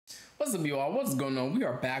What's up, you all? What's going on? We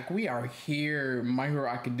are back. We are here. My Hero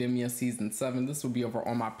Academia Season 7. This will be over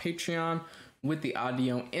on my Patreon with the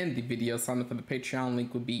audio and the video. Sign up for the Patreon.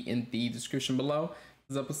 Link will be in the description below.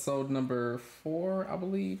 This is episode number 4, I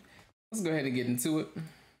believe. Let's go ahead and get into it.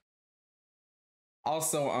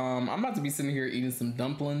 Also, I'm about to be sitting here eating some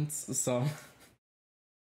dumplings. So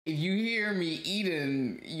if you hear me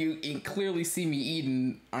eating, you can clearly see me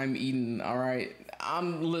eating. I'm eating, all right?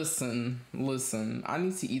 Listen. I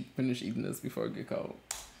need to finish eating this before it get cold.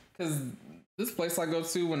 Cause this place I go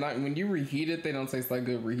to, when you reheat it, they don't taste that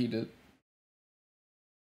good reheated.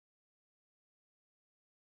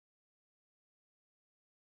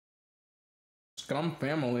 Scum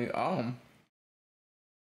family.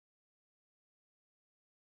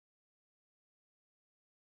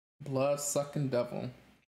 Blood sucking devil.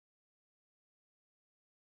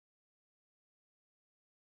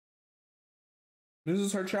 This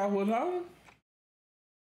is her childhood home?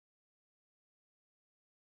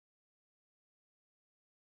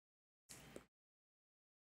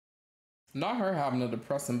 Not her having a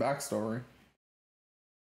depressing backstory.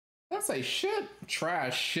 That's a shit,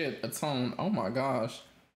 trash shit, a tone. Oh my gosh.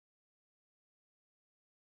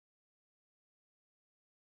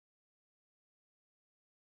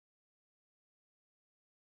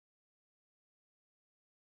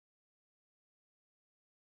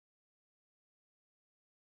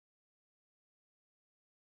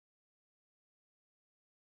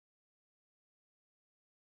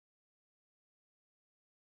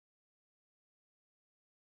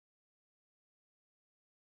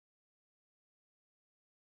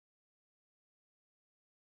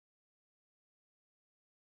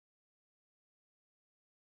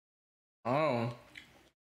 Oh.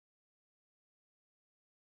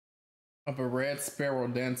 Of a red sparrow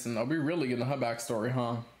dancing. Are we really getting her backstory,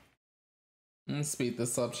 huh? Let's speed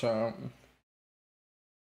this up, child.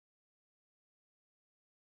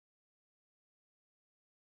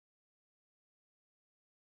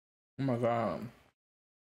 Oh my god.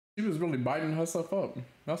 She was really biting herself up.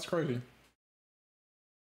 That's crazy.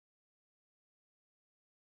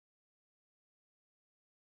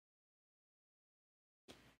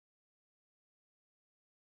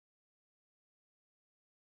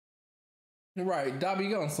 Right, Dobby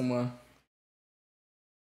going somewhere.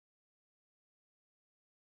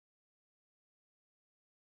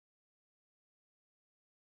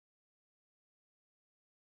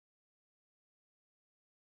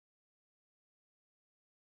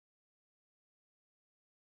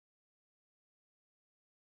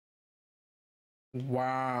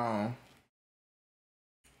 Wow.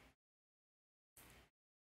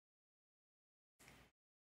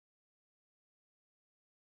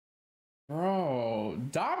 Bro,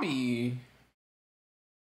 Dobby.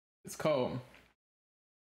 It's cold.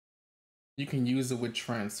 You can use it with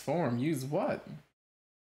transform. Use what?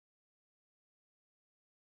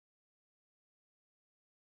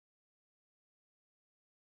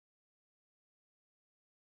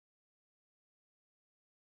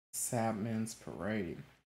 Sadman's Parade.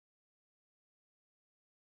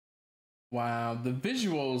 Wow, the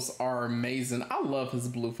visuals are amazing. I love his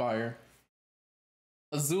blue fire.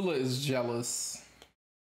 Azula is jealous.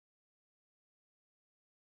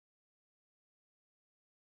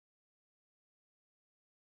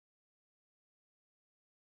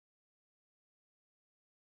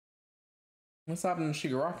 What's happening to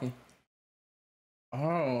Shigaraki?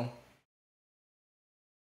 Oh.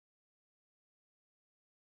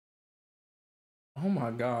 Oh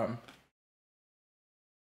my god.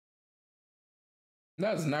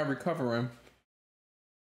 That is not recovering.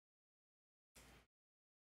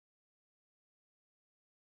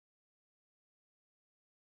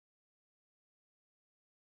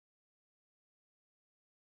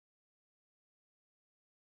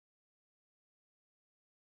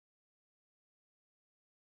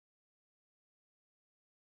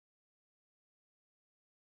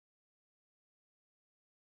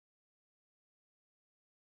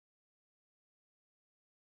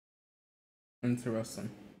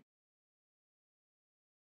 Interesting.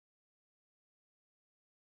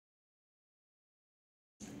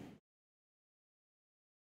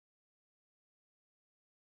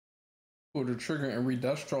 Pull the trigger and read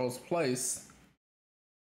Deathstroll's place.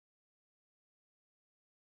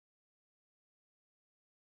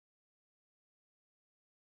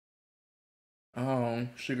 Oh,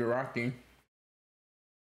 Shigaraki.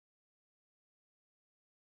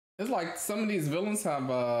 It's like some of these villains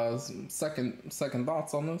have second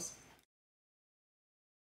thoughts on this.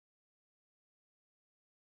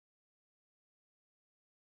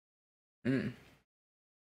 Mm.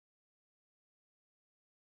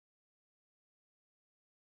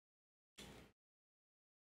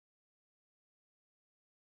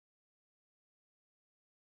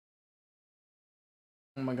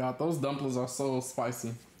 Oh my god, those dumplings are so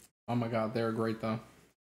spicy. Oh my god, they're great though.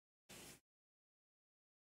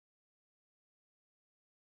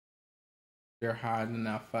 They're hiding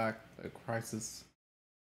that fact, the crisis.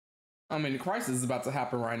 I mean, the crisis is about to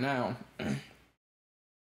happen right now.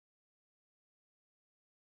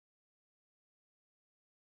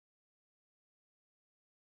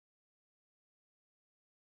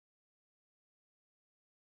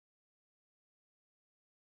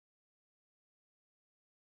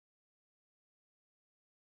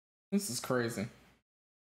 This is crazy.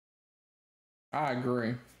 I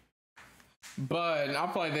agree. But I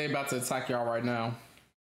feel like they about to attack y'all right now.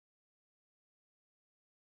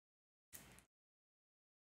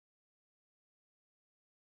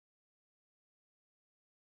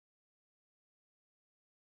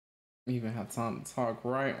 You even have time to talk,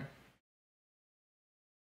 right?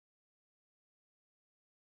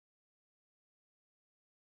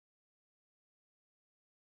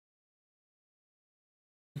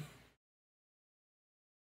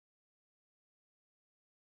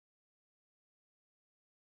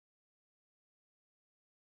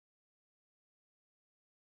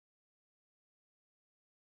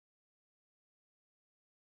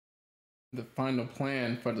 The final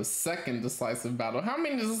plan for the second decisive battle. How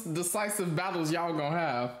many decisive battles y'all gonna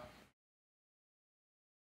have?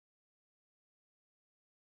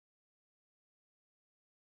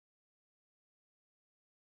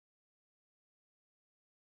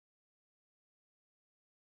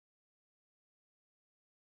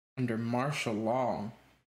 Under martial law.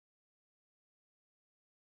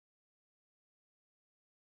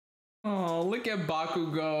 Oh, look at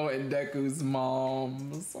Bakugo and Deku's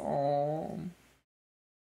moms. Oh.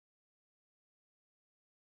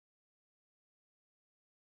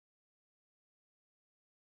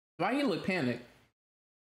 Why you look panicked?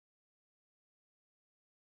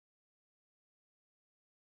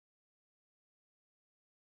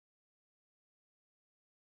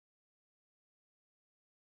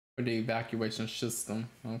 For the evacuation system.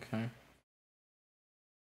 Okay.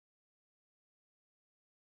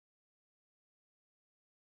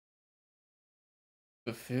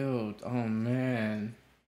 Fulfilled. Oh man.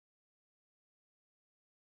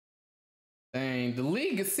 Dang, the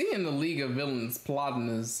league, seeing the League of Villains plotting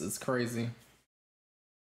is crazy.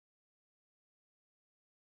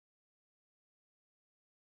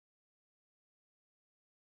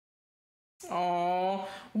 Oh,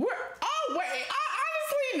 oh wait,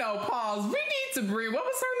 honestly, no, pause. We need to breathe. What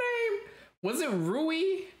was her name? Was it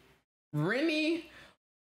Rui? Rennie?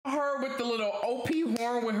 Her with the little OP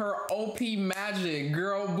horn with her OP magic,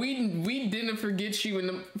 girl. We didn't forget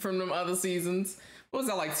you from them other seasons. What was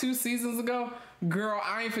that, like 2 seasons ago? Girl,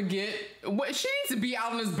 I ain't forget. What, she needs to be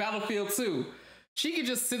out on this battlefield too. She could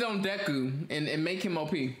just sit on Deku and make him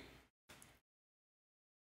OP.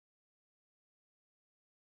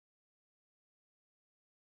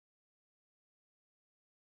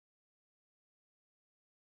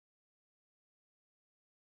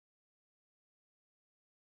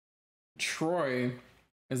 Troy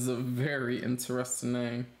is a very interesting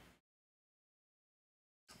name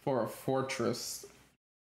for a fortress.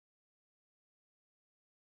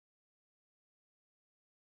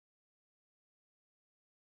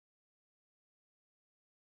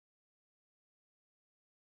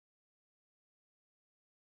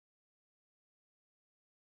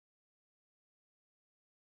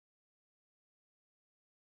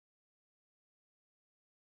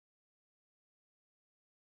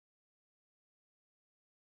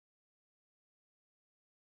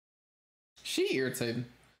 She irritating.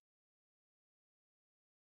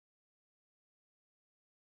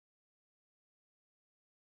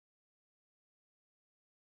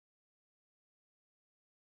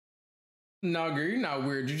 No, girl, you're not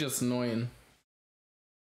weird. You're just annoying.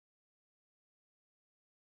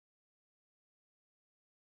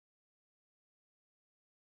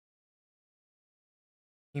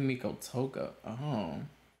 Himiko Toga. Oh.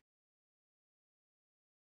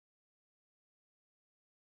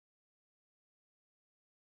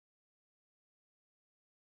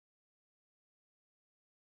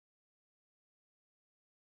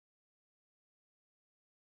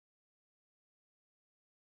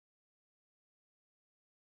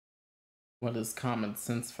 What is common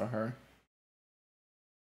sense for her?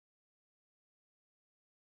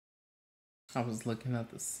 I was looking at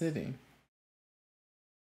the city.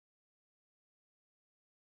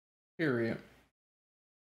 Period.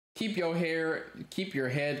 Keep your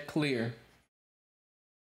head clear.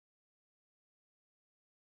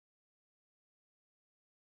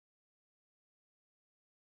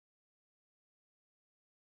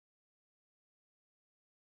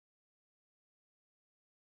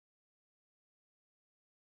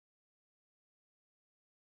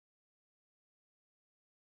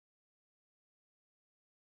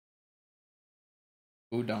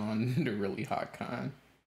 Udon, the really hot kind.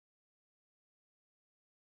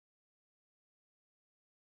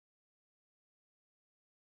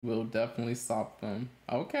 We'll definitely stop them.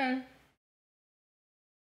 Okay.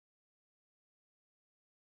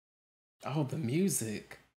 Oh, the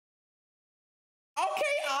music.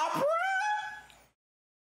 Okay, opera.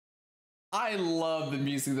 I love the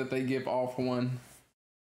music that they give off one.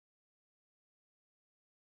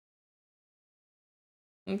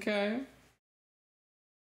 Okay.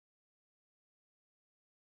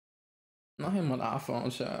 Not him on the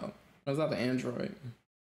iPhone, child. Or is that the Android?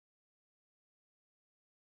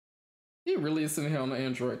 He really is sitting here on the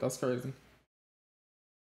Android. That's crazy.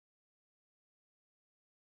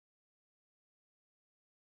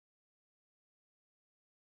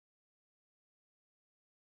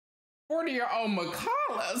 $40-year-old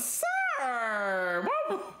Makala, sir.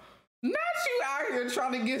 What? Not you out here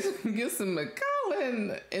trying to get some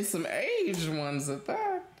Makala and some aged ones at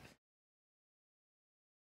that.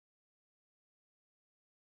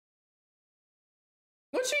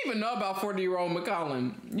 What you even know about 40-year-old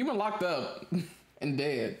McCollum? You been locked up and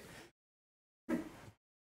dead.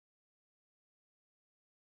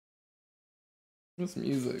 What's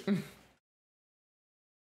music?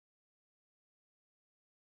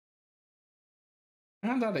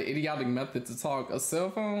 How about an idiotic method to talk? A cell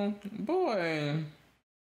phone? Boy.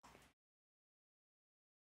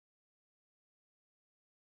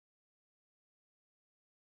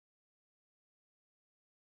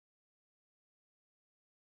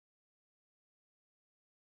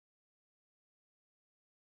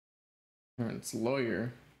 Parents'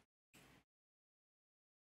 lawyer.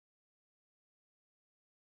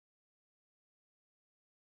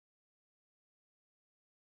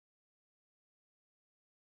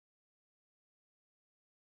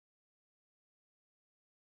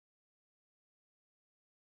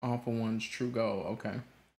 Awful One's true goal. Okay.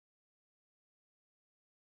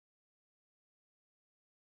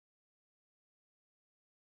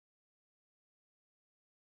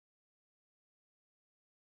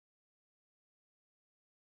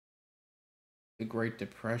 The Great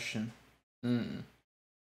Depression.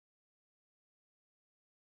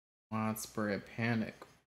 Widespread panic.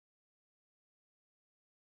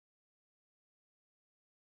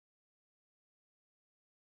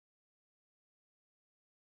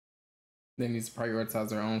 They need to prioritize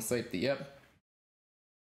their own safety. Yep.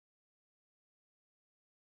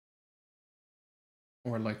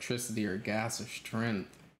 Or electricity or gas or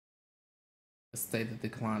strength. A state of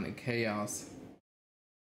decline and chaos.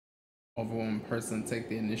 Over one person take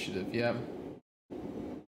the initiative. Yep.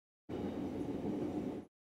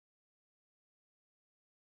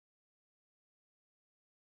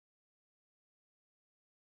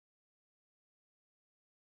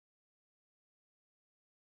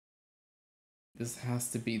 This has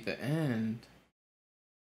to be the end.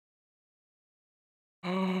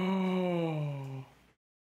 Oh.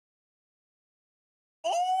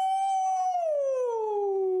 Oh.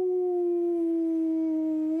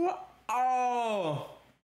 Oh.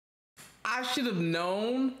 I should have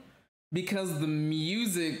known because the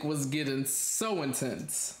music was getting so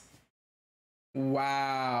intense.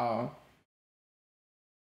 Wow.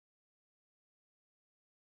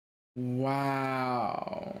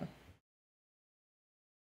 Wow.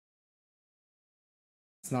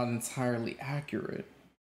 It's not entirely accurate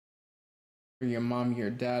for your mom,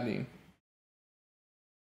 your daddy.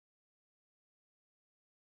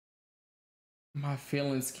 My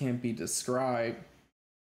feelings can't be described.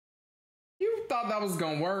 You thought that was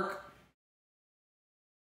gonna work?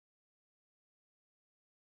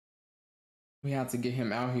 We had to get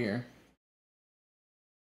him out here.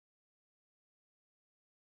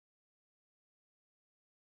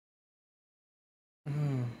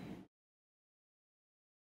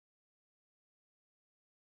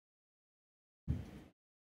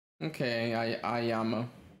 Okay, Ayama.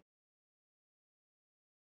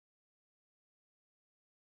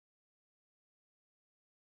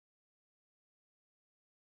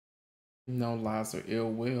 No lies or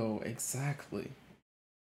ill will. Exactly.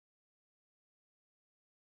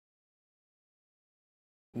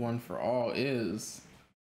 One for all is.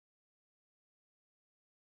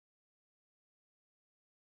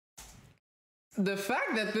 The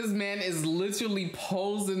fact that this man is literally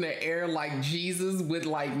posed in the air like Jesus with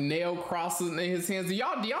like nail crosses in his hands. Do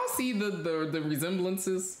y'all see the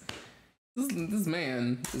resemblances? This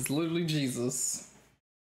man is literally Jesus.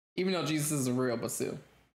 Even though Jesus isn't real, but still.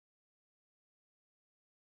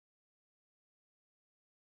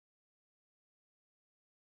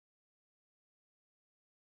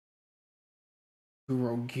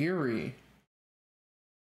 Kurogiri.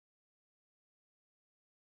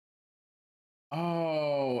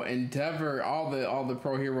 Oh, Endeavor, all the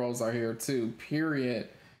pro heroes are here too. Period.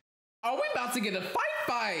 Oh, we about to get a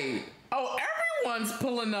fight. Oh, everyone's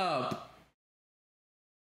pulling up.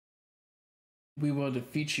 We will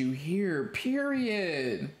defeat you here.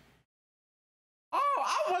 Period. Oh,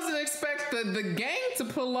 I wasn't expecting the gang to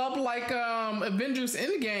pull up like Avengers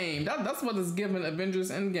Endgame. That's what is given Avengers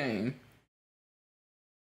Endgame.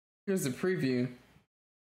 Here's the preview.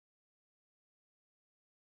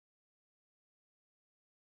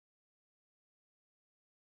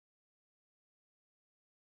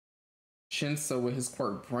 Shinso with his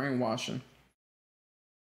quirk brainwashing.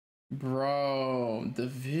 Bro, the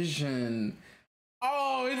vision.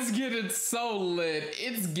 Oh, it's getting so lit.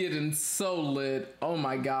 It's getting so lit. Oh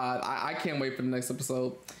my god. I can't wait for the next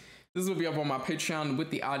episode. This will be up on my Patreon with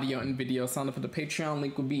the audio and video. Sign up for the Patreon.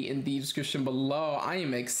 Link will be in the description below. I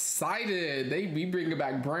am excited. They be bringing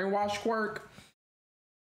back brainwash quirk.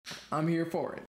 I'm here for it.